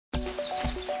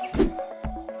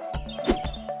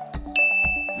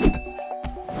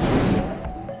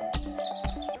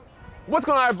What's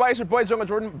going on, everybody? It's your boy Jungle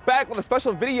Jordan, back with a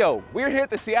special video. We're here at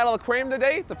the Seattle Aquarium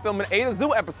today to film an A to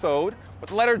Zoo episode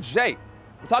with the letter J.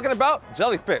 We're talking about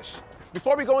jellyfish.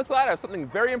 Before we go inside, I have something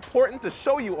very important to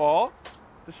show you all,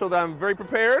 to show that I'm very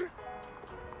prepared.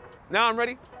 Now I'm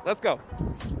ready. Let's go.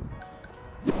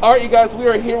 All right, you guys, we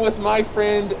are here with my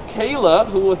friend Kayla,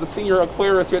 who is a senior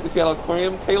aquarist here at the Seattle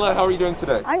Aquarium. Kayla, how are you doing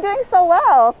today? I'm doing so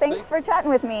well. Thanks for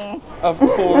chatting with me. Of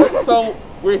course. So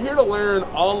we're here to learn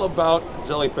all about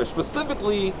jellyfish,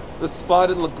 specifically the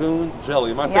spotted lagoon jelly.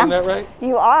 Am I saying that right?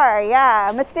 You are,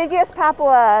 yeah. Mastigius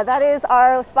papua. That is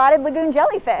our spotted lagoon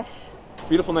jellyfish.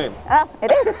 Beautiful name. Oh,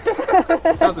 it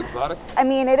is. Sounds exotic. I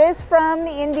mean, it is from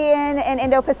the Indian and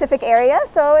Indo-Pacific area,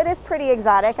 so it is pretty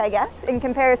exotic, I guess, in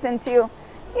comparison to,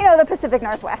 you know, the Pacific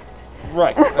Northwest.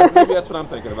 Right, maybe that's what I'm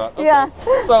thinking about. Okay. Yeah.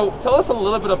 So tell us a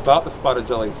little bit about the spotted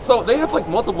jellies. So they have like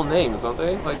multiple names, don't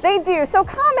they? They do. So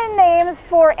common names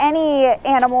for any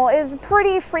animal is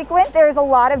pretty frequent. There's a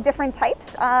lot of different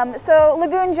types. So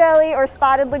lagoon jelly or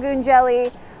spotted lagoon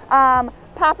jelly.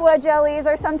 Papua jellies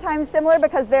are sometimes similar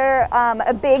because they're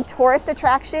a big tourist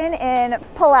attraction in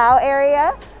Palau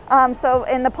area. So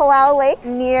in the Palau Lake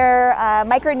near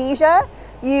Micronesia,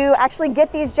 you actually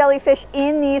get these jellyfish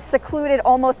in these secluded,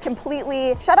 almost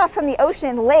completely shut off from the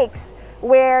ocean lakes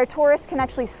where tourists can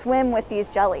actually swim with these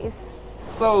jellies.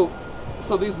 So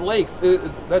these lakes,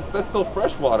 that's still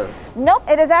fresh water? Nope,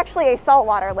 it is actually a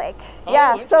saltwater lake. Oh,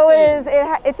 yeah, so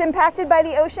it's impacted by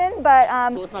the ocean, but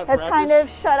so has kind of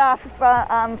shut off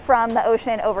from the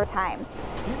ocean over time.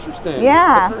 Interesting.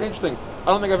 Yeah. That's very interesting. I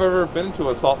don't think I've ever been to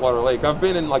a saltwater lake. I've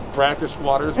been in like brackish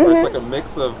waters where it's like a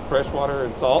mix of fresh water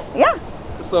and salt. Yeah.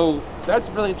 So that's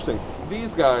really interesting.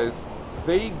 These guys,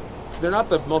 they're not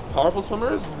the most powerful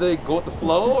swimmers. They go with the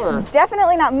flow, or?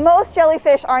 Definitely not. Most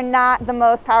jellyfish are not the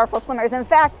most powerful swimmers. In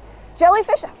fact,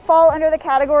 jellyfish fall under the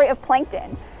category of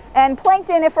plankton. And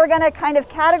plankton, if we're going to kind of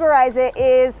categorize it,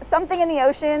 is something in the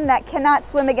ocean that cannot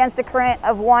swim against a current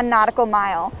of 1 nautical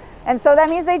mile. And so that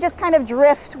means they just kind of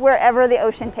drift wherever the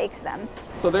ocean takes them.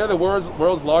 So they're the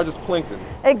world's largest plankton.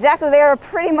 Exactly, they are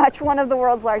pretty much one of the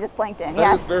world's largest plankton.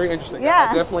 That is very interesting. Yeah.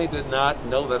 I definitely did not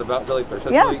know that about jellyfish.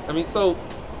 That's yeah. Really, I mean, so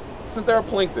since they're a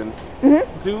plankton,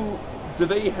 do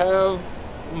they have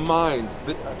minds?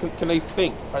 Can they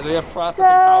think? Or they have processing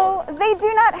power? So they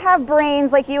do not have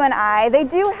brains like you and I. They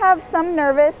do have some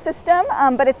nervous system,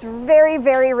 but it's very,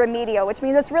 very remedial, which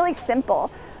means it's really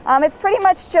simple. It's pretty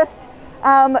much just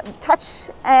touch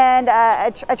and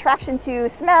attraction to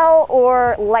smell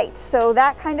or light. So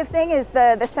that kind of thing is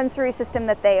the sensory system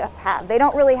that they have. They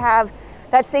don't really have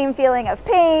that same feeling of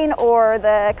pain or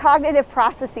the cognitive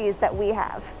processes that we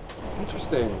have.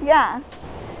 Interesting. Yeah.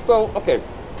 So, okay,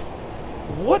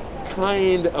 what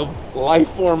kind of life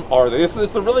form are they? It's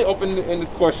a really open-ended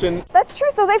question. That's true.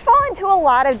 So they fall into a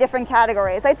lot of different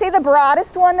categories. I'd say the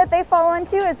broadest one that they fall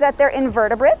into is that they're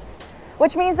invertebrates,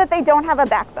 which means that they don't have a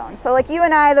backbone. So like you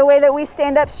and I, the way that we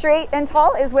stand up straight and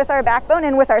tall is with our backbone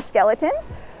and with our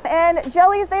skeletons. And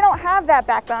jellies, they don't have that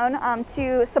backbone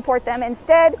to support them.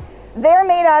 Instead, they're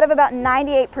made out of about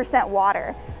 98%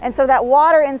 water. And so that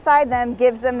water inside them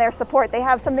gives them their support. They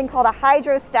have something called a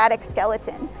hydrostatic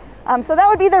skeleton. So that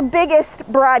would be their biggest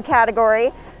broad category.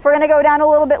 If we're gonna go down a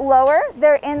little bit lower,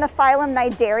 they're in the phylum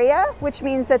Cnidaria, which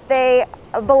means that they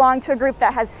belong to a group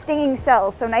that has stinging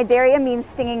cells. So Cnidaria means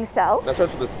stinging cell. That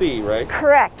starts with a C, right?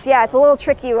 Correct, yeah, it's a little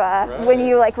tricky when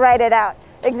you like write it out.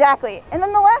 Exactly. And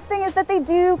then the last thing is that they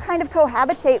do kind of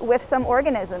cohabitate with some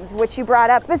organisms, which you brought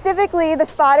up. Specifically, the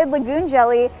spotted lagoon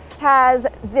jelly has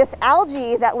this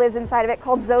algae that lives inside of it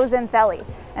called zooxanthellae.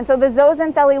 And so the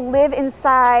zooxanthellae live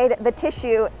inside the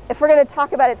tissue, if we're going to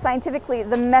talk about it scientifically,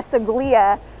 the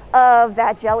mesoglia of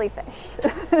that jellyfish.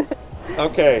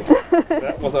 Okay,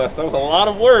 that was a lot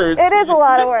of words. It is a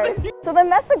lot of words. So the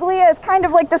mesoglia is kind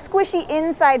of like the squishy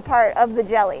inside part of the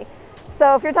jelly.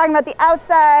 So if you're talking about the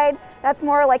outside, that's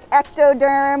more like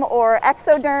ectoderm or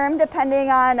exoderm, depending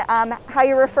on how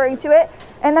you're referring to it.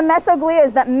 And the mesoglia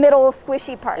is that middle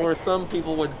squishy part. Or some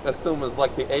people would assume is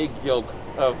like the egg yolk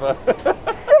of...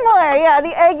 Similar, yeah,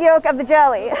 the egg yolk of the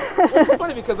jelly. It's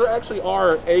funny because there actually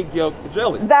are egg yolk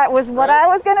jelly. That was what I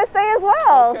was gonna say as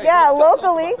well. Okay, yeah,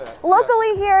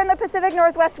 locally here in the Pacific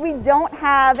Northwest, we don't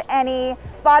have any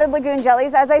spotted lagoon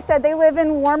jellies. As I said, they live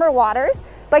in warmer waters.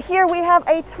 But here we have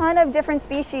a ton of different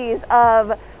species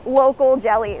of local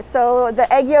jellies. So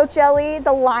the egg yolk jelly,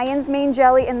 the lion's mane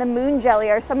jelly, and the moon jelly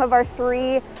are some of our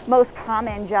 3 most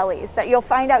common jellies that you'll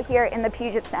find out here in the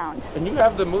Puget Sound. And you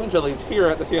have the moon jellies here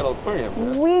at the Seattle Aquarium.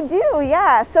 Yes? We do,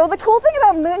 yeah. So the cool thing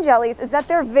about moon jellies is that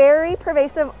they're very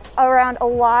pervasive around a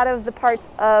lot of the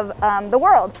parts of the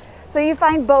world. So you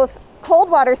find both cold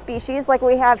water species like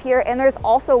we have here, and there's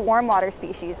also warm water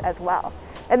species as well.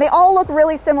 And they all look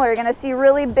really similar. You're gonna see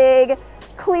really big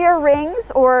clear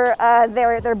rings, or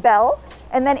their bell.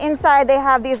 And then inside they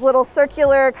have these little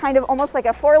circular, kind of almost like a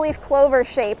 4-leaf clover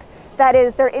shape that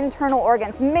is their internal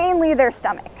organs, mainly their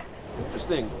stomachs.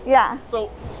 Interesting. Yeah.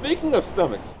 So speaking of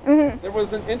stomachs, there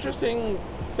was an interesting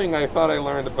thing I thought I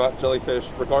learned about jellyfish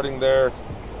regarding their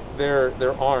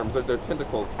arms, their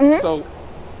tentacles. So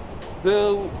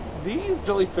these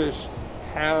jellyfish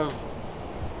have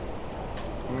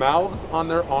mouths on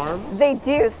their arms? They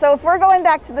do. So if we're going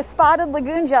back to the spotted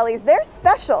lagoon jellies, they're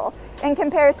special in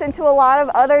comparison to a lot of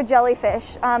other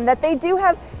jellyfish, that they do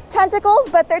have tentacles,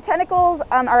 but their tentacles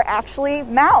are actually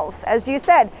mouths, as you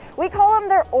said. We call them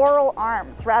their oral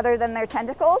arms rather than their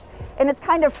tentacles, and it's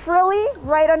kind of frilly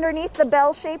right underneath the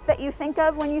bell shape that you think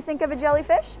of when you think of a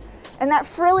jellyfish. And that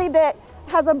frilly bit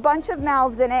has a bunch of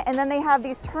mouths in it, and then they have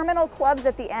these terminal clubs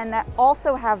at the end that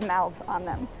also have mouths on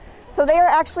them. So they are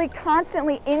actually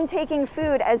constantly intaking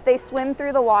food as they swim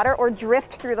through the water or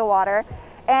drift through the water,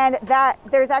 and that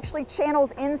there's actually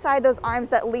channels inside those arms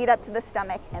that lead up to the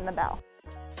stomach and the bell.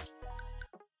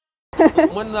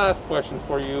 One last question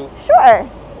for you. Sure.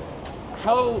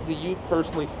 How do you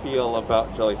personally feel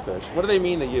about jellyfish? What do they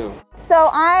mean to you? So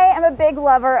I am a big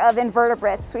lover of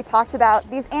invertebrates. We talked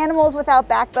about these animals without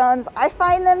backbones. I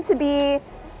find them to be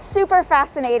super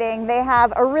fascinating. They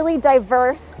have a really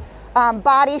diverse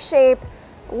body shape,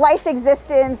 life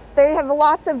existence. They have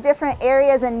lots of different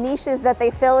areas and niches that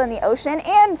they fill in the ocean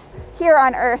and here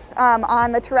on Earth,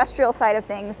 on the terrestrial side of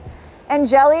things. And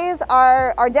jellies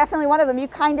are definitely one of them. You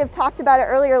kind of talked about it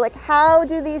earlier, like how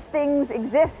do these things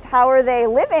exist? How are they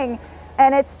living?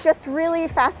 And it's just really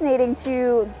fascinating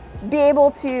to be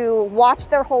able to watch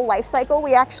their whole life cycle.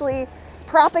 We actually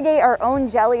propagate our own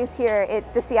jellies here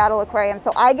at the Seattle Aquarium.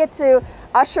 So I get to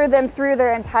usher them through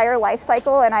their entire life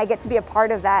cycle, and I get to be a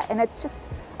part of that. And it's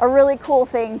just a really cool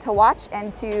thing to watch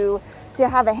and to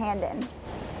have a hand in.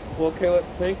 Well, Kayla,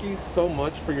 thank you so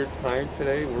much for your time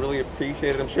today. We really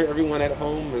appreciate it. I'm sure everyone at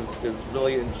home is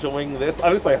really enjoying this.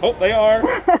 At least I hope they are.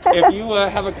 If you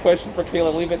have a question for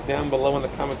Kayla, leave it down below in the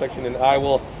comment section, and I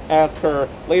will ask her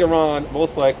later on,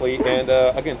 most likely. And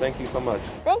again, thank you so much.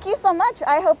 Thank you so much.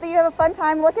 I hope that you have a fun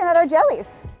time looking at our jellies.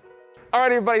 All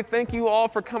right, everybody, thank you all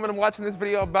for coming and watching this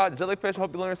video about jellyfish. I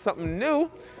hope you learned something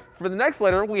new. For the next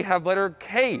letter, we have letter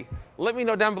K. Let me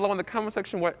know down below in the comment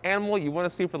section what animal you want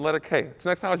to see for the letter K. Till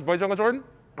next time, it's your boy Jungle Jordan.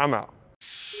 I'm out.